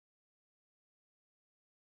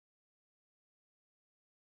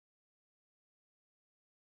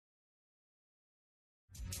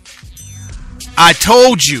I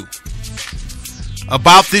told you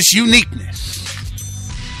about this uniqueness.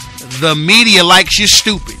 The media likes you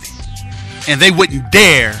stupid, and they wouldn't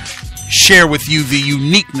dare share with you the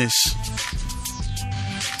uniqueness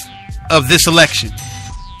of this election.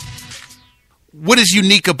 What is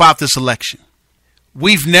unique about this election?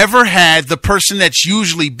 We've never had the person that's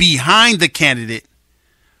usually behind the candidate,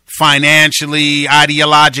 financially,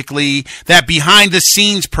 ideologically, that behind the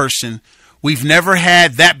scenes person. We've never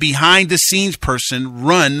had that behind the scenes person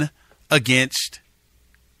run against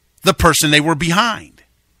the person they were behind.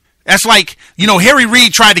 That's like, Harry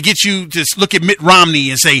Reid tried to get you to look at Mitt Romney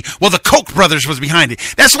and say, well, the Koch brothers was behind it.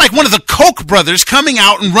 That's like one of the Koch brothers coming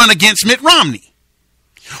out and run against Mitt Romney.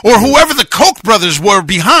 Or whoever the Koch brothers were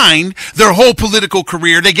behind their whole political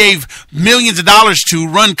career, they gave millions of dollars to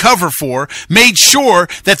run cover for, made sure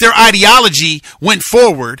that their ideology went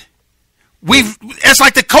forward. It's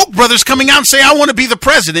like the Koch brothers coming out and say, I want to be the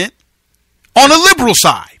president on a liberal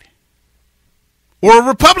side or a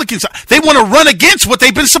Republican side. They want to run against what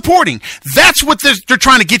they've been supporting. That's what they're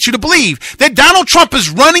trying to get you to believe, that Donald Trump is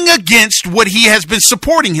running against what he has been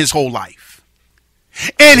supporting his whole life.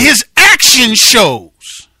 And his action shows.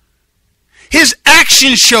 His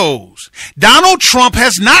action shows Donald Trump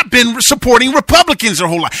has not been supporting Republicans their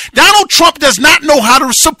whole life. Donald Trump does not know how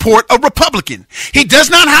to support a Republican. He does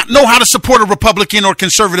not know how to support a Republican or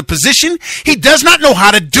conservative position. He does not know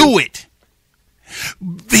how to do it.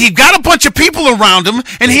 He got a bunch of people around him,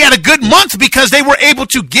 and he had a good month because they were able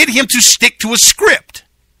to get him to stick to a script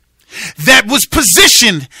that was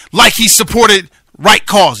positioned like he supported right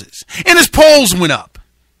causes. And his polls went up.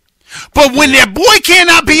 But when that boy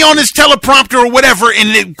cannot be on his teleprompter or whatever, and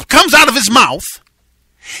it comes out of his mouth,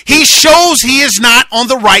 he shows he is not on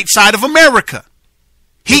the right side of America.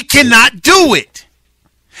 He cannot do it.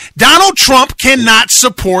 Donald Trump cannot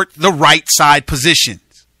support the right side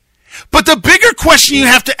positions. But the bigger question you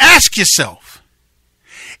have to ask yourself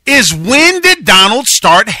is, when did Donald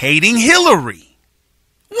start hating Hillary?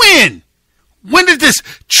 When? When did this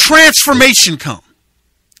transformation come?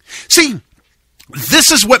 See,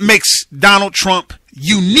 this is what makes Donald Trump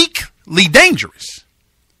uniquely dangerous.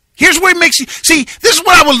 Here's what it makes you see. This is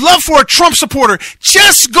what I would love for a Trump supporter.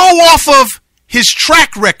 Just go off of his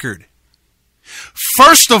track record.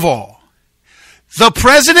 First of all, the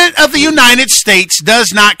president of the United States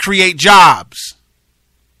does not create jobs.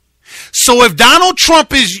 So if Donald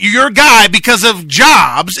Trump is your guy because of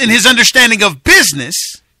jobs and his understanding of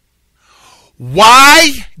business,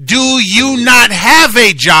 why do you not have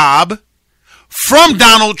a job from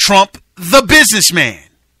Donald Trump, the businessman?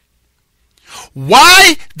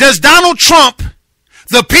 Why does Donald Trump,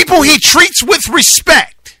 the people he treats with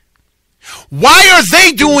respect, why are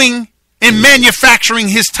they doing and manufacturing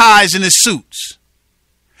his ties and his suits?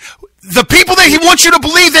 The people that he wants you to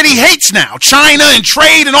believe that he hates now, China and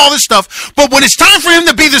trade and all this stuff, but when it's time for him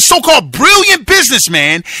to be the so-called brilliant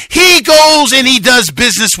businessman, he goes and he does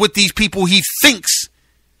business with these people he thinks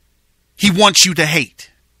he wants you to hate.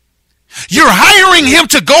 You're hiring him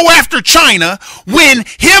to go after China when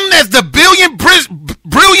him, as the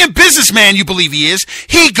brilliant businessman you believe he is,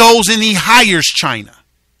 he goes and he hires China.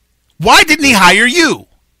 Why didn't he hire you?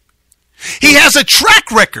 He has a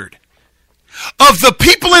track record of the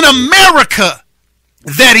people in America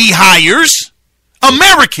that he hires,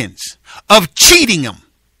 Americans, of cheating them,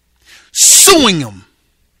 suing them.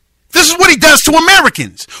 This is what he does to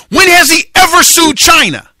Americans. When has he ever sued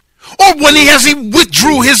China? Or when he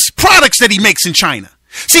withdrew his products that he makes in China?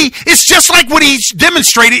 See, it's just like what he's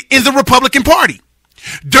demonstrated in the Republican Party.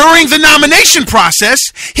 During the nomination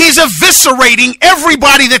process, he's eviscerating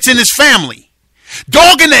everybody that's in his family,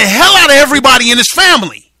 dogging the hell out of everybody in his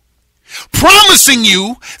family, promising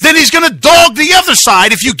you that he's going to dog the other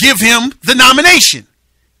side if you give him the nomination.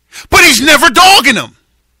 But he's never dogging them.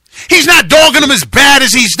 He's not dogging them as bad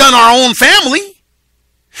as he's done our own family.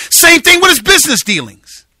 Same thing with his business dealings.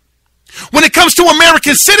 When it comes to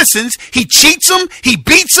American citizens, he cheats them, he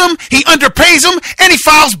beats them, he underpays them, and he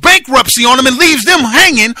files bankruptcy on them and leaves them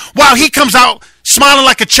hanging while he comes out smiling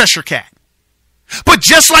like a Cheshire cat. But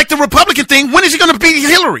just like the Republican thing, when is he going to beat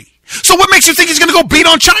Hillary? So what makes you think he's going to go beat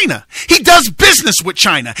on China? He does business with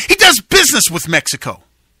China. He does business with Mexico.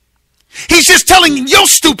 He's just telling your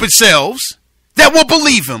stupid selves that will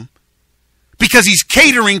believe him because he's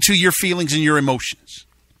catering to your feelings and your emotions.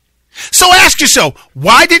 So ask yourself,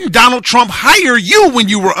 why didn't Donald Trump hire you when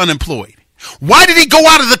you were unemployed? Why did he go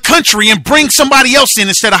out of the country and bring somebody else in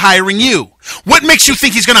instead of hiring you? What makes you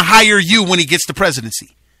think he's going to hire you when he gets the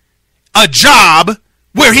presidency? A job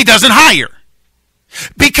where he doesn't hire.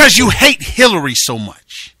 Because you hate Hillary so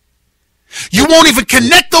much. You won't even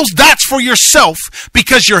connect those dots for yourself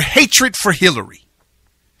because your hatred for Hillary.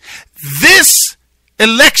 This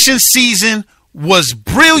election season was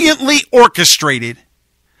brilliantly orchestrated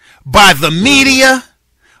by the media,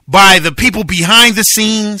 by the people behind the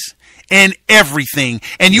scenes, and everything.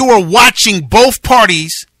 And you are watching both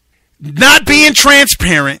parties not being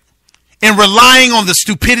transparent and relying on the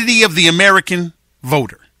stupidity of the American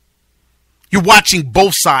voter. You're watching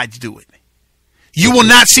both sides do it. You will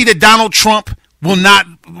not see that Donald Trump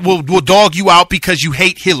will dog you out because you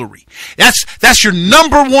hate Hillary. That's your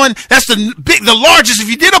number one. That's the largest. If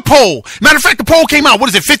you did a poll, matter of fact, the poll came out. What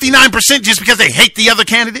is it? 59% just because they hate the other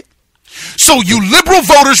candidate. So you liberal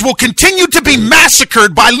voters will continue to be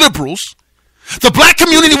massacred by liberals. The black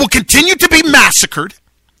community will continue to be massacred.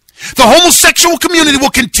 The homosexual community will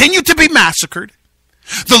continue to be massacred.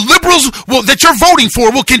 The liberals that you're voting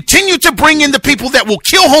for will continue to bring in the people that will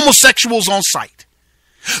kill homosexuals on sight.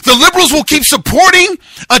 The liberals will keep supporting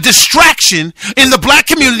a distraction in the black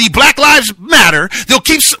community, Black Lives Matter. They'll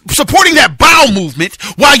keep supporting that bowel movement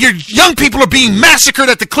while your young people are being massacred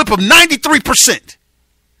at the clip of 93%,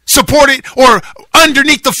 supported or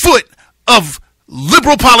underneath the foot of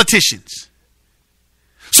liberal politicians.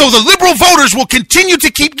 So the liberal voters will continue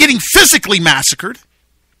to keep getting physically massacred.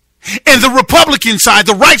 And the Republican side,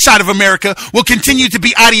 the right side of America, will continue to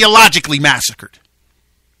be ideologically massacred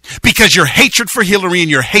because your hatred for Hillary and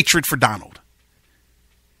your hatred for Donald.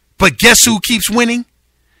 But guess who keeps winning?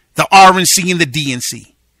 The RNC and the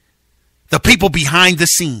DNC. The people behind the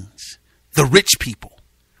scenes, the rich people.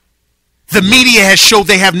 The media has showed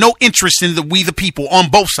they have no interest in we the people on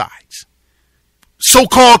both sides.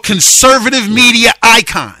 So-called conservative media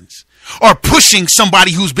icons are pushing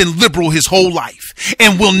somebody who's been liberal his whole life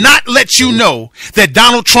and will not let you know that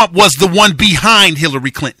Donald Trump was the one behind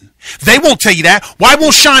Hillary Clinton. They won't tell you that. Why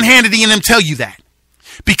won't Sean Hannity and them tell you that?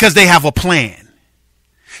 Because they have a plan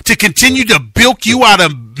to continue to bilk you out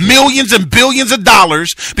of millions and billions of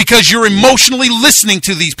dollars because you're emotionally listening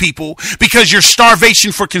to these people because you're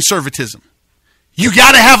starvation for conservatism. You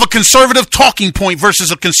got to have a conservative talking point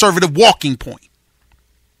versus a conservative walking point.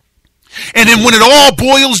 And then when it all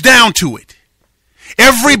boils down to it,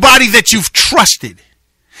 everybody that you've trusted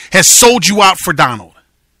has sold you out for Donald.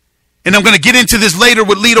 And I'm going to get into this later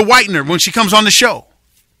with Lita Whitener when she comes on the show.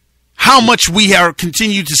 How much we are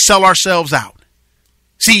continue to sell ourselves out.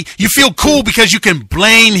 See, you feel cool because you can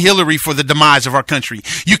blame Hillary for the demise of our country.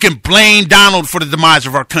 You can blame Donald for the demise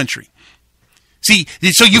of our country. See,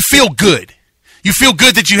 so you feel good. You feel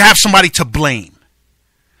good that you have somebody to blame.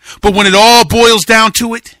 But when it all boils down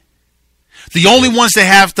to it, the only ones that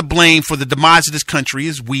have to blame for the demise of this country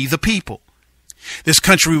is we the people. This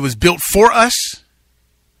country was built for us,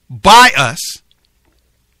 by us,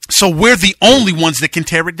 so we're the only ones that can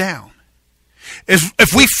tear it down.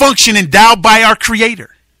 If we function endowed by our Creator,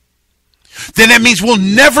 then that means we'll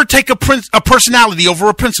never take a personality over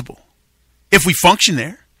a principle if we function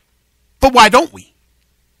there. But why don't we?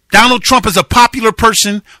 Donald Trump is a popular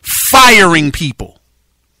person firing people.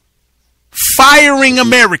 Firing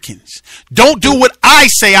Americans. Don't do what I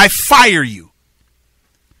say, I fire you.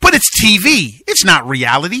 But it's TV. It's not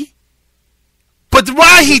reality. But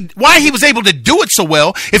why he was able to do it so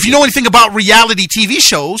well, if you know anything about reality TV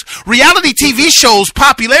shows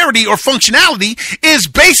popularity or functionality is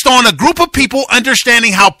based on a group of people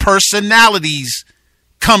understanding how personalities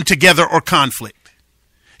come together or conflict.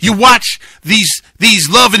 You watch these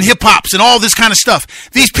love and hip hops and all this kind of stuff.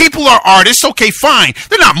 These people are artists. Okay, fine.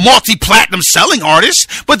 They're not multi-platinum selling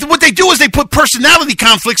artists, but what they do is they put personality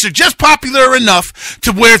conflicts. They're just popular enough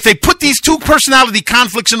to where if they put these two personality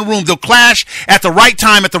conflicts in the room, they'll clash at the right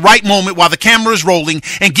time, at the right moment while the camera is rolling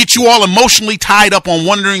and get you all emotionally tied up on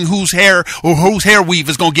wondering whose hair or whose hair weave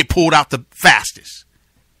is going to get pulled out the fastest.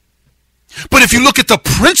 But if you look at the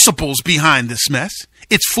principles behind this mess,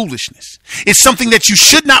 it's foolishness. It's something that you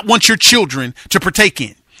should not want your children to partake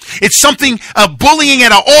in. It's something, bullying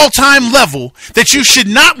at an all-time level that you should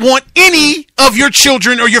not want any of your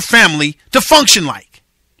children or your family to function like.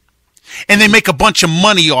 And they make a bunch of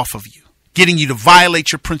money off of you, getting you to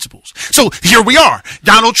violate your principles. So here we are,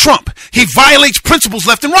 Donald Trump. He violates principles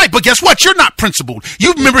left and right. But guess what? You're not principled.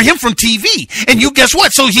 You remember him from TV. And you guess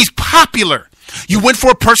what? So he's popular. You went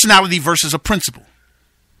for a personality versus a principle.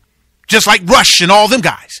 Just like Rush and all them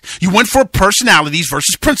guys. You went for personalities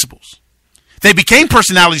versus principles. They became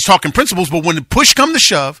personalities talking principles, but when the push come to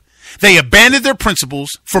shove, they abandoned their principles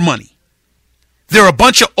for money. They're a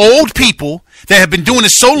bunch of old people that have been doing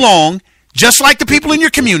this so long, just like the people in your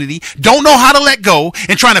community, don't know how to let go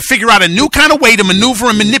and trying to figure out a new kind of way to maneuver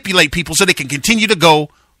and manipulate people so they can continue to go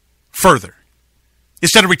further.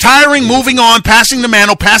 Instead of retiring, moving on, passing the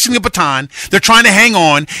mantle, passing the baton, they're trying to hang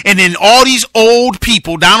on. And then all these old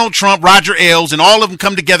people, Donald Trump, Roger Ailes, and all of them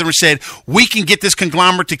come together and said, we can get this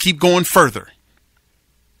conglomerate to keep going further.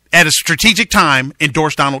 At a strategic time,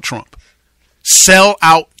 endorse Donald Trump. Sell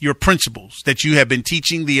out your principles that you have been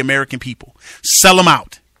teaching the American people. Sell them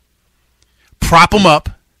out. Prop him up.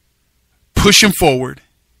 Push him forward.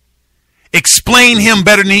 Explain him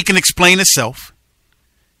better than he can explain himself.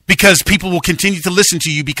 Because people will continue to listen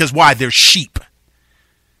to you because why? They're sheep.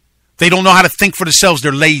 They don't know how to think for themselves.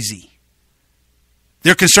 They're lazy.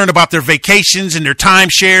 They're concerned about their vacations and their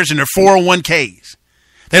timeshares and their 401ks.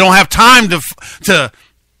 They don't have time to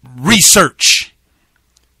research.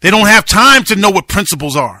 They don't have time to know what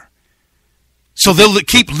principles are. So they'll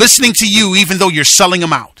keep listening to you even though you're selling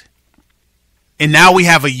them out. And now we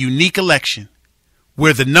have a unique election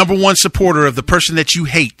where the number one supporter of the person that you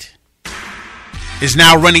hate is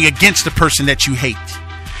now running against the person that you hate.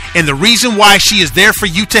 And the reason why she is there for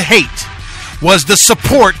you to hate was the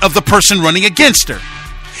support of the person running against her.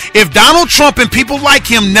 If Donald Trump and people like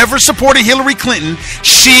him never supported Hillary Clinton,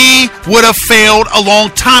 she would have failed a long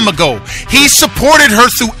time ago. He supported her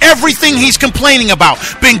through everything he's complaining about.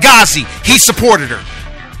 Benghazi, he supported her.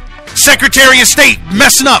 Secretary of State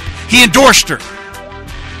messing up, he endorsed her.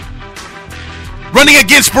 Running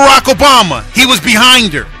against Barack Obama, he was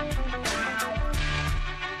behind her.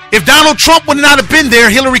 If Donald Trump would not have been there,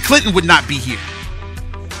 Hillary Clinton would not be here.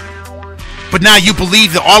 But now you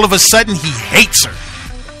believe that all of a sudden he hates her.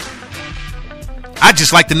 I'd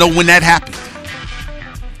just like to know when that happened.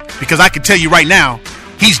 Because I can tell you right now,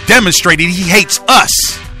 he's demonstrated he hates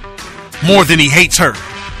us more than he hates her.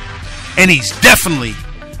 And he's definitely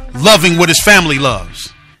loving what his family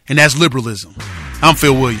loves. And that's liberalism. I'm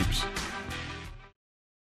Phil Williams.